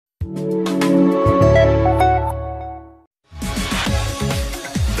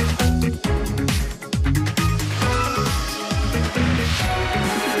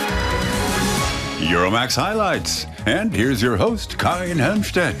Euromaxx highlights. And here's your host, Karin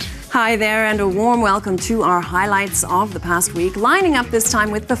Helmstedt. Hi there, and a warm welcome to our highlights of the past week, lining up this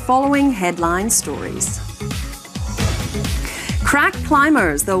time with the following headline stories. Crack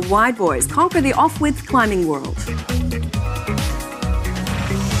climbers, the wide boys, conquer the Offwidth climbing world.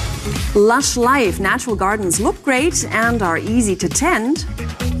 Lush life, natural gardens look great and are easy to tend.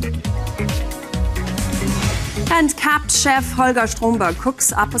 And capped chef Holger Stromberg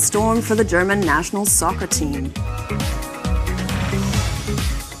cooks up a storm for the German national soccer team.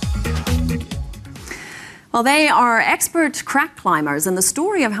 Well, they are expert crack climbers, and the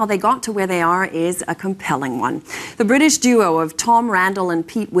story of how they got to where they are is a compelling one. The British duo of Tom Randall and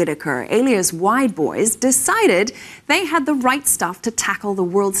Pete Whitaker, alias Wide Boys, decided they had the right stuff to tackle the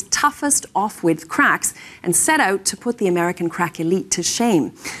world's toughest Offwidth cracks and set out to put the American crack elite to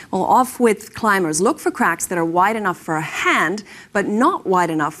shame. Well, Offwidth climbers look for cracks that are wide enough for a hand, but not wide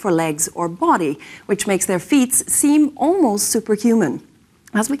enough for legs or body, which makes their feats seem almost superhuman,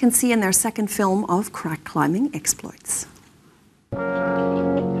 as we can see in their second film of crack climbing exploits.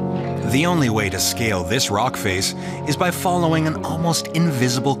 The only way to scale this rock face is by following an almost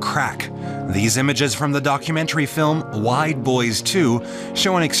invisible crack. These images from the documentary film Wide Boys 2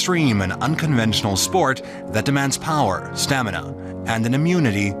 show an extreme and unconventional sport that demands power, stamina, and an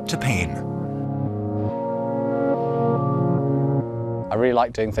immunity to pain. I really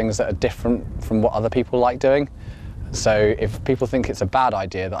like doing things that are different from what other people like doing. So if people think it's a bad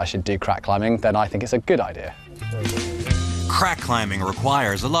idea that I should do crack climbing, then I think it's a good idea. Crack climbing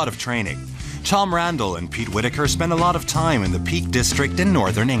requires a lot of training. Tom Randall and Pete Whitaker spend a lot of time in the Peak District in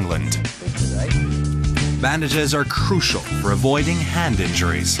northern England. Bandages are crucial for avoiding hand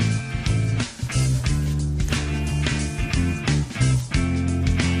injuries.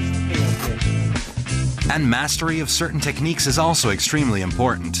 And mastery of certain techniques is also extremely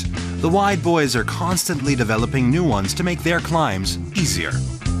important. The Wide Boys are constantly developing new ones to make their climbs easier.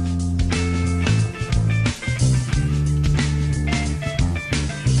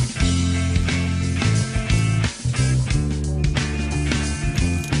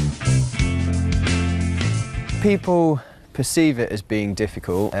 People perceive it as being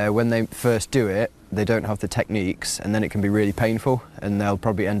difficult. When they first do it, they don't have the techniques, and then it can be really painful, and they'll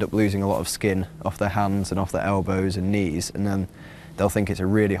probably end up losing a lot of skin off their hands and off their elbows and knees, and then they'll think it's a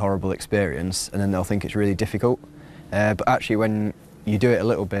really horrible experience, and then they'll think it's really difficult. But actually, when you do it a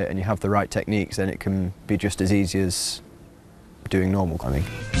little bit and you have the right techniques, then it can be just as easy as doing normal climbing.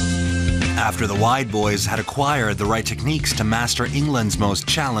 After the Wide Boys had acquired the right techniques to master England's most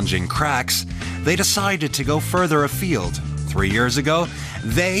challenging cracks, they decided to go further afield. 3 years ago,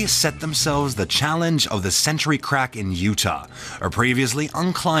 they set themselves the challenge of the Century Crack in Utah, a previously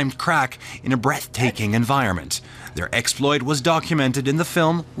unclimbed crack in a breathtaking environment. Their exploit was documented in the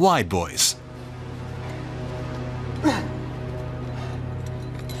film Wide Boys.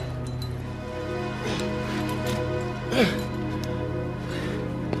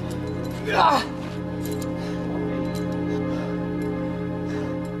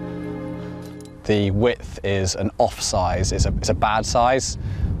 The width is an off size, it's a bad size,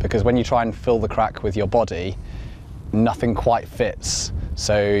 because when you try and fill the crack with your body, nothing quite fits.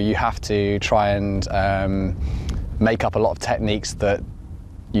 So you have to try and make up a lot of techniques that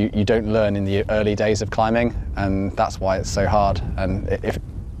you don't learn in the early days of climbing, and that's why it's so hard. And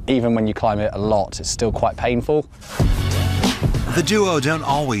even when you climb it a lot, it's still quite painful. The duo don't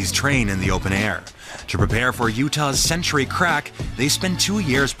always train in the open air. To prepare for Utah's Century Crack, they spend 2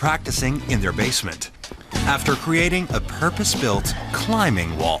 years practicing in their basement, after creating a purpose-built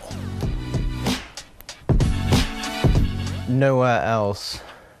climbing wall. Nowhere else,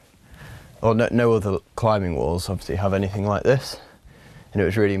 or no other climbing walls obviously have anything like this, and it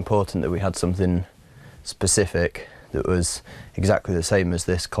was really important that we had something specific that was exactly the same as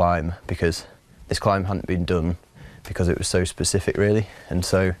this climb, because this climb hadn't been done because it was so specific really, and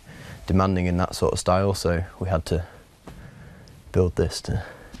so demanding in that sort of style, so we had to build this.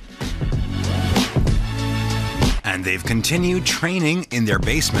 And they've continued training in their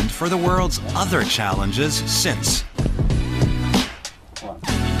basement for the world's other challenges since.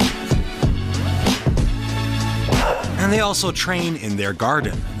 And they also train in their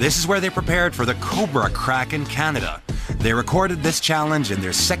garden. This is where they prepared for the Cobra Crack in Canada. They recorded this challenge in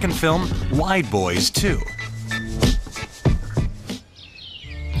their second film, Wide Boys 2.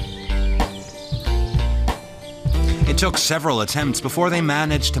 It took several attempts before they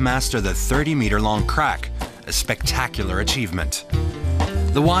managed to master the 30-meter-long crack, a spectacular achievement.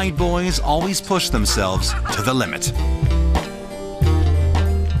 The Wide Boys always push themselves to the limit.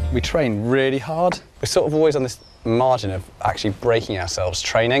 We train really hard. We're sort of always on this margin of actually breaking ourselves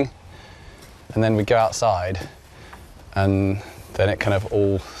training. And then we go outside, and then it kind of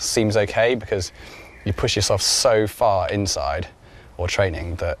all seems okay because you push yourself so far inside or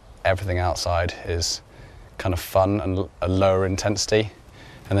training that everything outside is kind of fun and a lower intensity,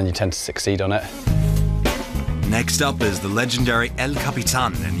 and then you tend to succeed on it. Next up is the legendary El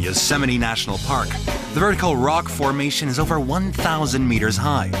Capitan in Yosemite National Park. The vertical rock formation is over 1,000 meters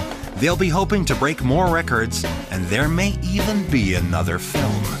high. They'll be hoping to break more records, and there may even be another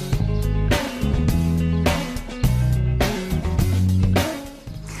film.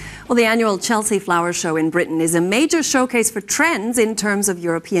 Well, the annual Chelsea Flower Show in Britain is a major showcase for trends in terms of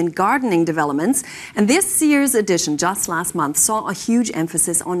European gardening developments. And this year's edition, just last month, saw a huge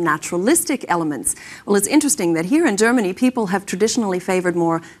emphasis on naturalistic elements. Well, it's interesting that here in Germany, people have traditionally favored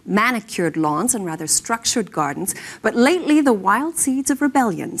more manicured lawns and rather structured gardens. But lately, the wild seeds of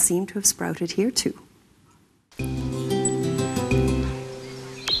rebellion seem to have sprouted here too.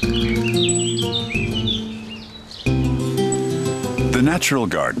 The natural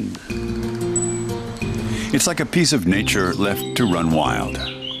garden. It's like a piece of nature left to run wild.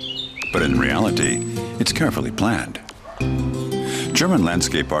 But in reality, it's carefully planned. German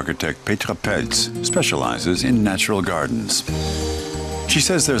landscape architect Petra Pelz specializes in natural gardens. She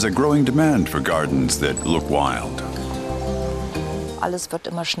says there's a growing demand for gardens that look wild.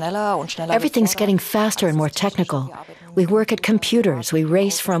 Everything's getting faster and more technical. We work at computers, we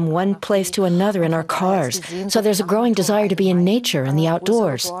race from one place to another in our cars, so there's a growing desire to be in nature and the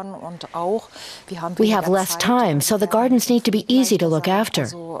outdoors. We have less time, so the gardens need to be easy to look after.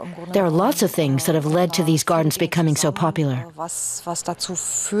 There are lots of things that have led to these gardens becoming so popular.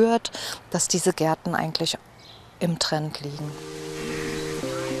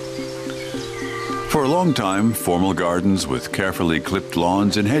 For a long time, formal gardens with carefully clipped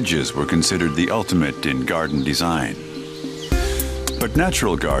lawns and hedges were considered the ultimate in garden design. But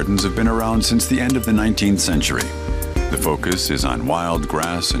natural gardens have been around since the end of the 19th century. The focus is on wild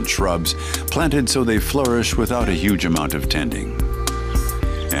grass and shrubs planted so they flourish without a huge amount of tending.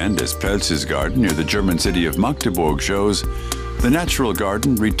 And as Pelz's garden near the German city of Magdeburg shows, the natural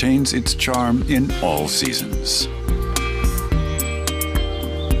garden retains its charm in all seasons.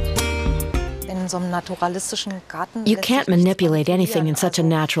 You can't manipulate anything in such a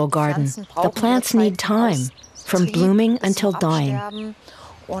natural garden. The plants need time, from blooming until dying.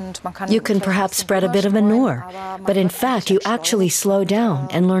 You can perhaps spread a bit of manure, but in fact you actually slow down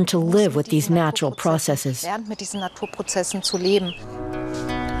and learn to live with these natural processes.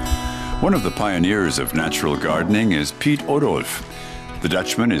 One of the pioneers of natural gardening is Piet Odolf. The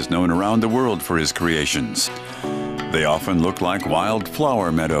Dutchman is known around the world for his creations. They often look like wild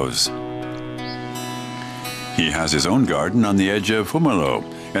flower meadows. He has his own garden on the edge of Hummelo,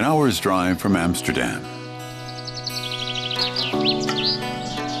 an hour's drive from Amsterdam.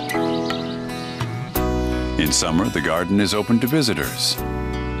 In summer, the garden is open to visitors.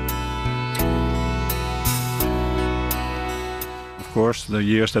 Of course, the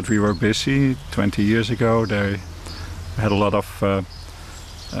years that we were busy, 20 years ago, they had a lot of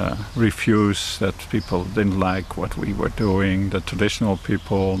refuse, that people didn't like what we were doing, the traditional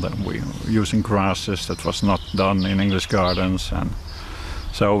people, that we were using grasses that was not done in English gardens, and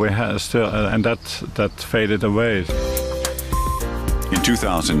so we had still, and that faded away. In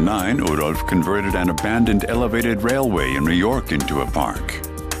 2009, Odolf converted an abandoned elevated railway in New York into a park.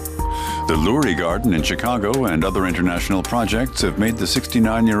 The Lurie Garden in Chicago and other international projects have made the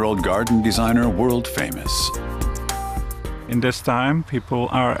 69-year-old garden designer world famous. In this time, people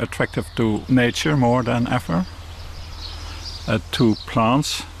are attracted to nature more than ever, to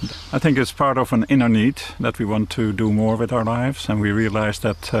plants. I think it's part of an inner need that we want to do more with our lives, and we realize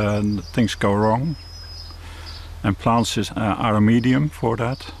that things go wrong, and plants are a medium for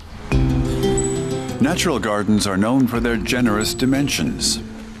that. Natural gardens are known for their generous dimensions.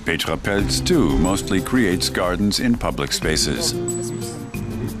 Petra Pelz, too, mostly creates gardens in public spaces.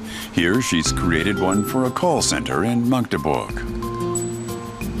 Here, she's created one for a call center in Magdeburg.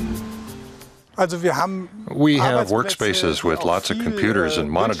 We have workspaces with lots of computers and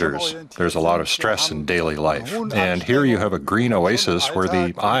monitors. There's a lot of stress in daily life. And here you have a green oasis where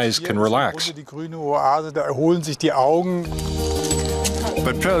the eyes can relax. But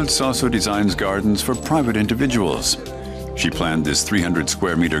Pelz also designs gardens for private individuals. She planned this 300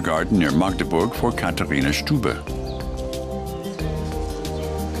 square meter garden near Magdeburg for Katharina Stube.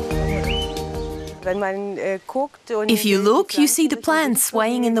 If you look, you see the plants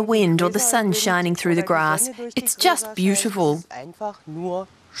swaying in the wind or the sun shining through the grass. It's just beautiful.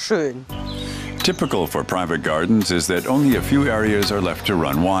 Typical for private gardens is that only a few areas are left to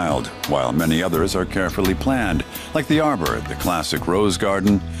run wild, while many others are carefully planned, like the arbor, the classic rose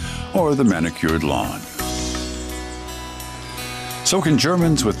garden, or the manicured lawn. So can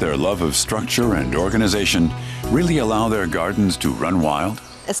Germans, with their love of structure and organization, really allow their gardens to run wild?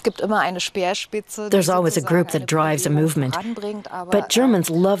 There's always a group that drives a movement. But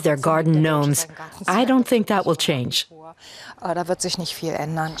Germans love their garden gnomes. I don't think that will change.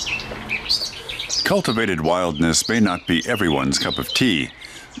 Cultivated wildness may not be everyone's cup of tea,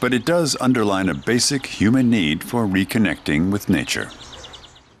 but it does underline a basic human need for reconnecting with nature.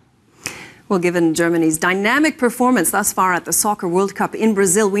 Well, given Germany's dynamic performance thus far at the Soccer World Cup in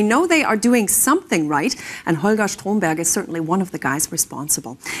Brazil, we know they are doing something right, and Holger Stromberg is certainly one of the guys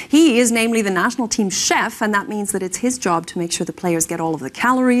responsible. He is namely the national team chef, and that means that it's his job to make sure the players get all of the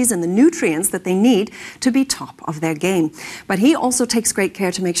calories and the nutrients that they need to be top of their game. But he also takes great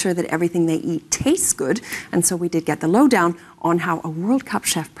care to make sure that everything they eat tastes good, and so we did get the lowdown on how a World Cup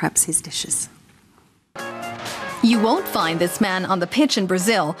chef preps his dishes. You won't find this man on the pitch in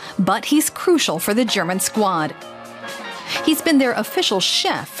Brazil, but he's crucial for the German squad. He's been their official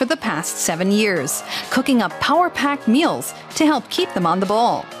chef for the past 7 years, cooking up power-packed meals to help keep them on the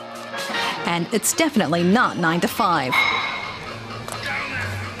ball. And it's definitely not 9 to 5.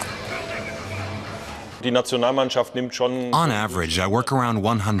 On average, I work around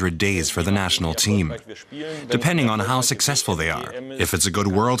 100 days for the national team, depending on how successful they are. If it's a good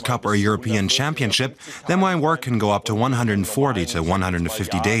World Cup or European Championship, then my work can go up to 140 to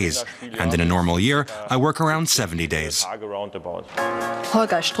 150 days. And in a normal year, I work around 70 days.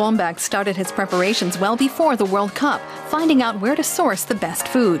 Holger Stromberg started his preparations well before the World Cup, finding out where to source the best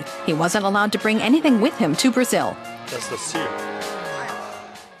food. He wasn't allowed to bring anything with him to Brazil.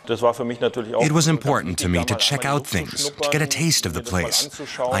 It was important to me to check out things, to get a taste of the place.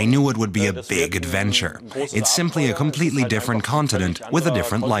 I knew it would be a big adventure. It's simply a completely different continent with a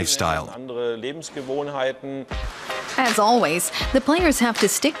different lifestyle. As always, the players have to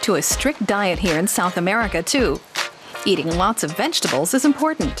stick to a strict diet here in South America too. Eating lots of vegetables is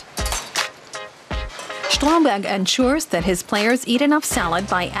important. Stromberg ensures that his players eat enough salad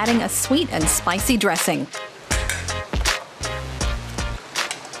by adding a sweet and spicy dressing.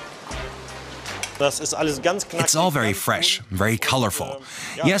 It's all very fresh, very colorful.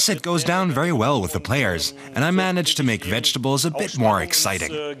 Yes, it goes down very well with the players, and I managed to make vegetables a bit more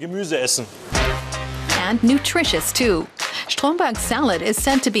exciting. And nutritious too. Stromberg's salad is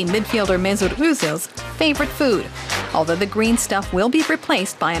said to be midfielder Mesut Ozil's favorite food, although the green stuff will be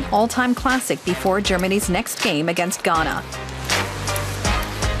replaced by an all-time classic before Germany's next game against Ghana.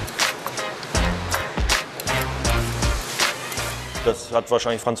 Franz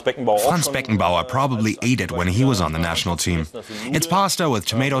Beckenbauer probably ate it when he was on the national team. It's pasta with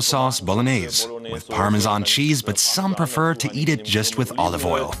tomato sauce bolognese, with Parmesan cheese, but some prefer to eat it just with olive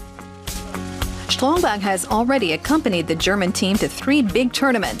oil. Stromberg has already accompanied the German team to 3 big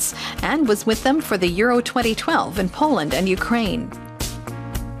tournaments and was with them for the Euro 2012 in Poland and Ukraine.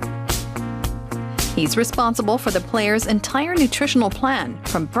 He's responsible for the players' entire nutritional plan,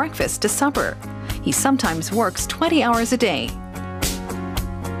 from breakfast to supper. He sometimes works 20 hours a day.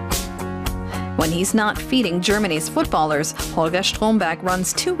 When he's not feeding Germany's footballers, Holger Stromberg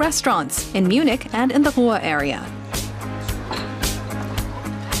runs 2 restaurants in Munich and in the Ruhr area.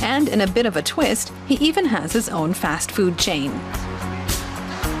 And in a bit of a twist, he even has his own fast food chain.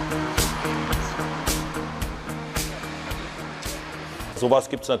 Of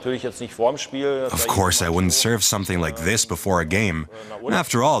course, I wouldn't serve something like this before a game.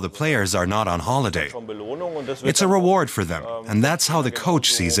 After all, the players are not on holiday. It's a reward for them, and that's how the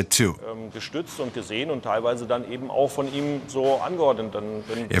coach sees it too. If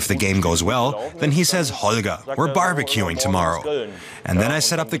the game goes well, then he says, "Holger, we're barbecuing tomorrow." And then I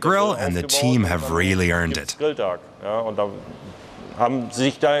set up the grill, and the team have really earned it.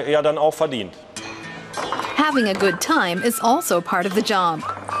 Having a good time is also part of the job.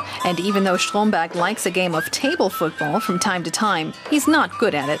 And even though Stromberg likes a game of table football from time to time, he's not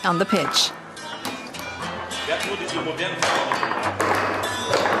good at it on the pitch.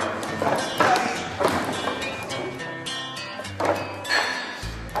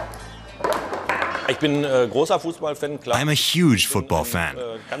 I'm a huge football fan,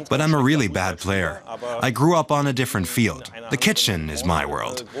 but I'm a really bad player. I grew up on a different field. The kitchen is my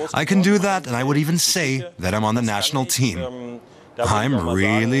world. I can do that, and I would even say that I'm on the national team. I'm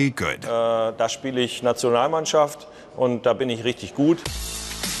really good.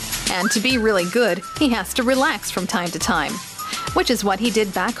 And to be really good, he has to relax from time to time, which is what he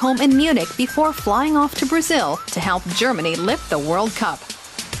did back home in Munich before flying off to Brazil to help Germany lift the World Cup.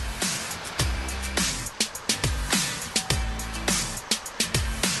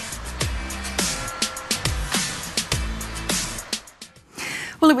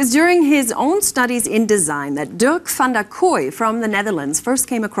 Well, it was during his own studies in design that Dirk van der Kooi from the Netherlands first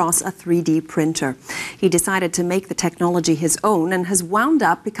came across a 3D printer. He decided to make the technology his own and has wound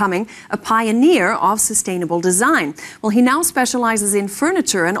up becoming a pioneer of sustainable design. Well, he now specializes in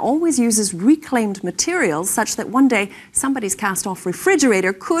furniture and always uses reclaimed materials such that one day somebody's cast-off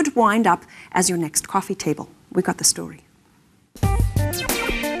refrigerator could wind up as your next coffee table. We got the story.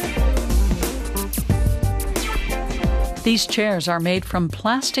 These chairs are made from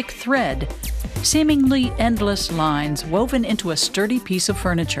plastic thread, seemingly endless lines woven into a sturdy piece of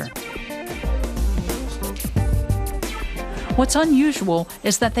furniture. What's unusual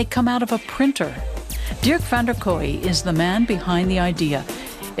is that they come out of a printer. Dirk van der Kooi is the man behind the idea.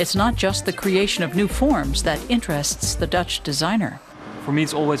 It's not just the creation of new forms that interests the Dutch designer. For me,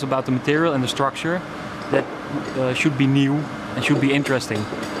 it's always about the material and the structure that should be new and should be interesting.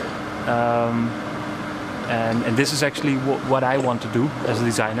 And this is actually what I want to do as a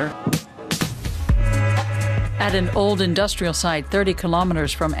designer. At an old industrial site 30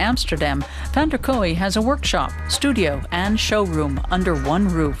 kilometers from Amsterdam, van der Kooi has a workshop, studio and showroom under one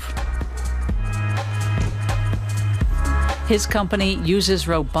roof. His company uses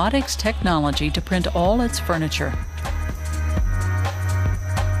robotics technology to print all its furniture.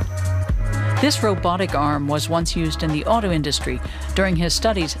 This robotic arm was once used in the auto industry. During his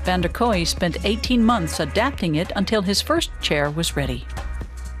studies, van der Kooi spent 18 months adapting it until his first chair was ready.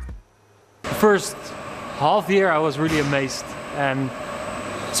 The first half year I was really amazed and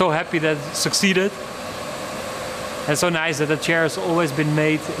so happy that it succeeded. And so nice that the chair has always been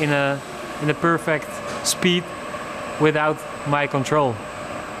made in a perfect speed without my control.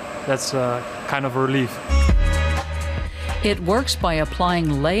 That's kind of a relief. It works by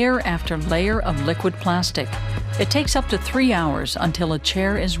applying layer after layer of liquid plastic. It takes up to 3 hours until a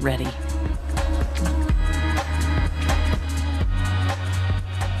chair is ready.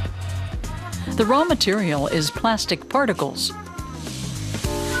 The raw material is plastic particles.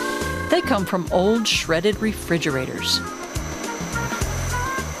 They come from old shredded refrigerators.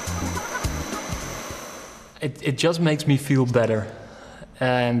 It just makes me feel better.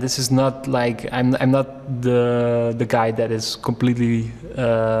 And this is not like, I'm not the guy that is completely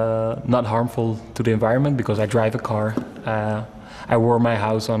not harmful to the environment because I drive a car. I warm my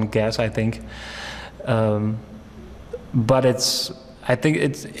house on gas, I think. But I think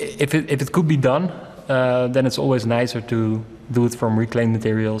if it could be done, then it's always nicer to do it from reclaimed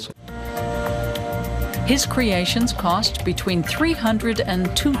materials. His creations cost between 300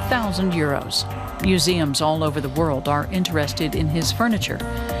 and 2,000 euros. Museums all over the world are interested in his furniture.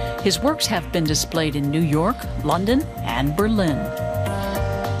 His works have been displayed in New York, London, and Berlin.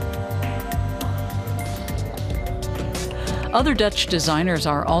 Other Dutch designers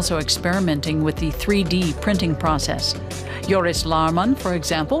are also experimenting with the 3D printing process. Joris Laarman, for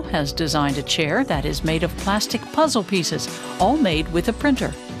example, has designed a chair that is made of plastic puzzle pieces, all made with a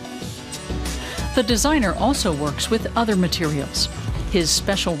printer. The designer also works with other materials. His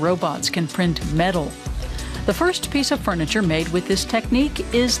special robots can print metal. The first piece of furniture made with this technique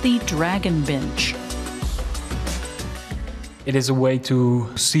is the Dragon Bench. It is a way to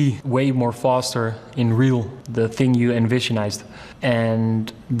see way more faster in real the thing you envisioned.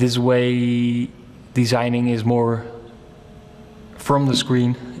 And this way designing is more from the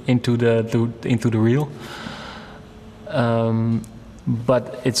screen into the real.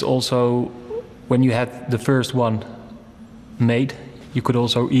 But it's also, when you have the first one made, you could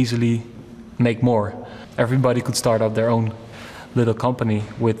also easily make more. Everybody could start up their own little company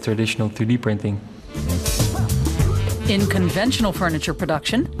with traditional 3D printing. In conventional furniture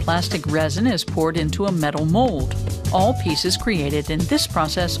production, plastic resin is poured into a metal mold. All pieces created in this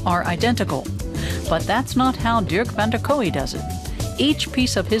process are identical. But that's not how Dirk van der Kooi does it. Each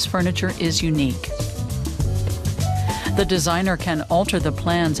piece of his furniture is unique. The designer can alter the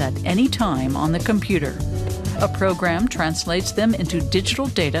plans at any time on the computer. A program translates them into digital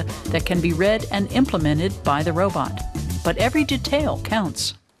data that can be read and implemented by the robot. But every detail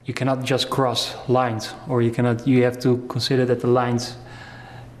counts. You cannot just cross lines, or you have to consider that the lines,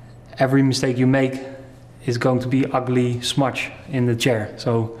 every mistake you make is going to be ugly smudge in the chair.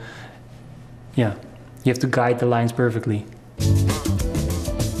 So yeah, you have to guide the lines perfectly.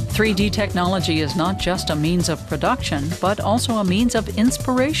 3D technology is not just a means of production, but also a means of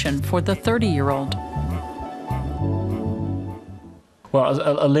inspiration for the 30-year-old. Well,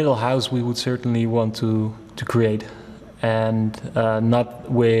 a little house we would certainly want to create, and not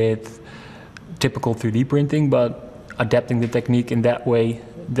with typical 3D printing, but adapting the technique in that way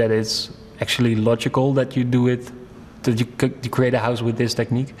that is actually logical that you do it, that you create a house with this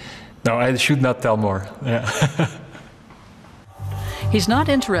technique. No, I should not tell more. Yeah. He's not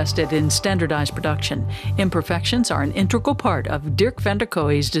interested in standardized production. Imperfections are an integral part of Dirk van der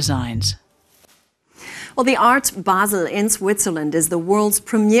Kooi's designs. Well, the Art Basel in Switzerland is the world's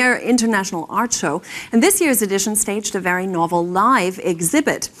premier international art show, and this year's edition staged a very novel live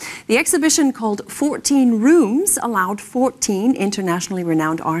exhibit. The exhibition, called 14 Rooms, allowed 14 internationally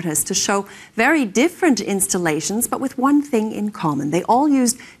renowned artists to show very different installations, but with one thing in common. They all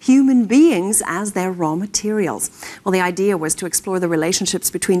used human beings as their raw materials. Well, the idea was to explore the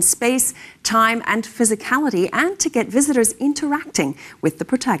relationships between space, time, and physicality, and to get visitors interacting with the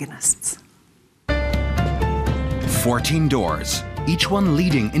protagonists. 14 doors, each one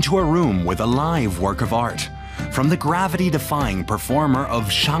leading into a room with a live work of art. From the gravity-defying performer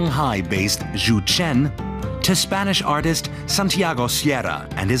of Shanghai-based Zhu Chen to Spanish artist Santiago Sierra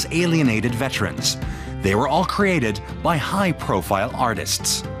and his alienated veterans, they were all created by high-profile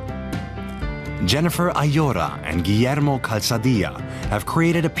artists. Jennifer Ayora and Guillermo Calzadilla have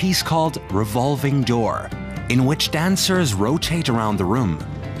created a piece called Revolving Door, in which dancers rotate around the room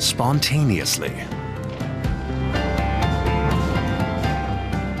spontaneously.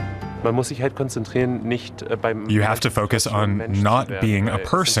 You have to focus on not being a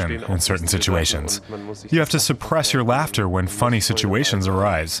person in certain situations. You have to suppress your laughter when funny situations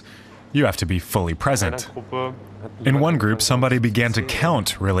arise. You have to be fully present. In one group, somebody began to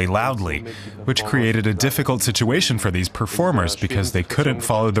count really loudly, which created a difficult situation for these performers because they couldn't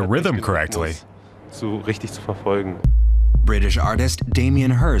follow the rhythm correctly. British artist Damien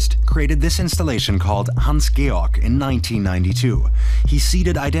Hirst created this installation called Hans Georg in 1992. He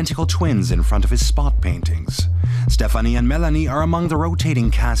seated identical twins in front of his spot paintings. Stephanie and Melanie are among the rotating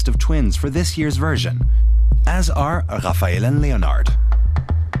cast of twins for this year's version, as are Raphael and Leonard.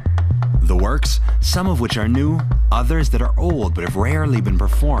 The works, some of which are new, others that are old but have rarely been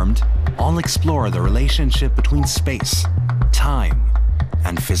performed, all explore the relationship between space, time,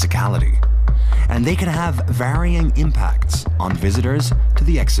 and physicality. And they can have varying impacts on visitors to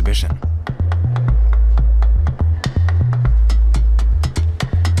the exhibition.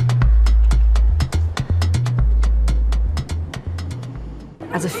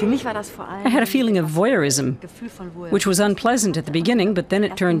 I had a feeling of voyeurism, which was unpleasant at the beginning, but then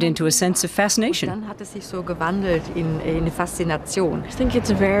it turned into a sense of fascination. I think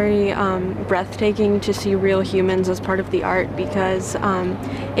it's very breathtaking to see real humans as part of the art, because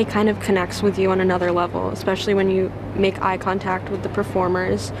it kind of connects with you on another level, especially when you make eye contact with the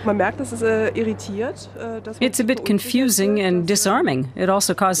performers. It's a bit confusing and disarming. It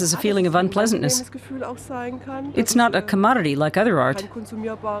also causes a feeling of unpleasantness. It's not a commodity like other art.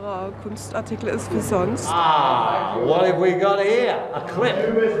 What have we got here? A clip.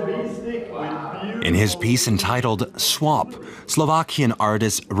 In his piece entitled Swap, Slovakian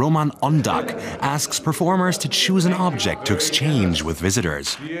artist Roman Ondak asks performers to choose an object to exchange with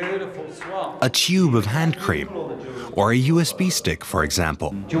visitors. A tube of hand cream, or a USB stick, for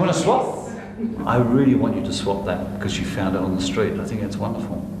example. Do you want to swap? I really want you to swap that because you found it on the street. I think it's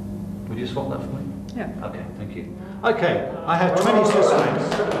wonderful. Would you swap that for me? Yeah. Okay, thank you. Okay, I have 20 Swiss francs.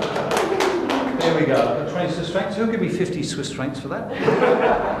 There we go. I've got 20 Swiss francs. Who'll give me 50 Swiss francs for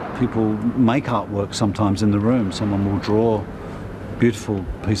that? People make artwork sometimes in the room. Someone will draw a beautiful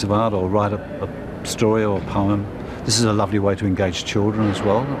piece of art or write a story or a poem. This is a lovely way to engage children as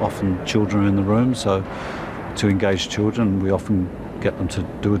well. Often children are in the room, so to engage children, we often get them to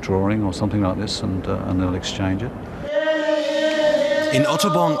do a drawing or something like this, and they'll exchange it. In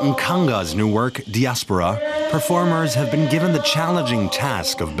Otobong Nkanga's new work, Diaspora, performers have been given the challenging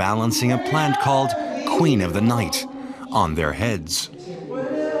task of balancing a plant called Queen of the Night on their heads.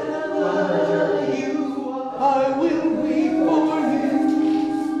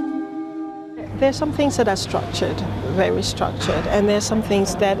 There's some things that are structured, very structured, and there's some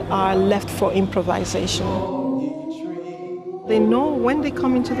things that are left for improvisation. They know when they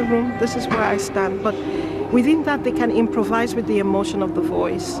come into the room, this is where I stand, but within that they can improvise with the emotion of the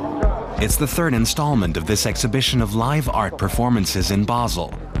voice. It's the third installment of this exhibition of live art performances in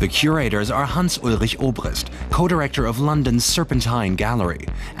Basel. The curators are Hans-Ulrich Obrist, co-director of London's Serpentine Gallery,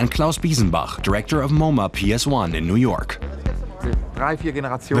 and Klaus Biesenbach, director of MoMA PS1 in New York.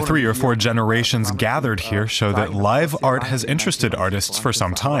 The 3 or 4 generations gathered here show that live art has interested artists for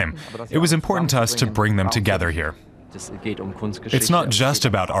some time. It was important to us to bring them together here. It's not just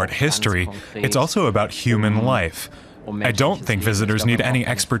about art history, it's also about human life. I don't think visitors need any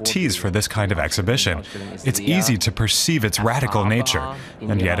expertise for this kind of exhibition. It's easy to perceive its radical nature,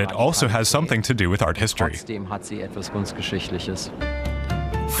 and yet it also has something to do with art history.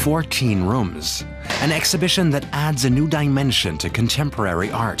 14 Rooms, an exhibition that adds a new dimension to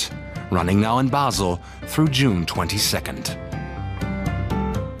contemporary art, running now in Basel through June 22nd.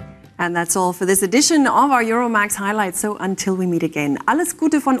 And that's all for this edition of our Euromaxx highlights. So until we meet again, alles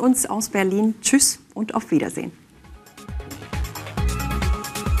Gute von uns aus Berlin. Tschüss und auf Wiedersehen.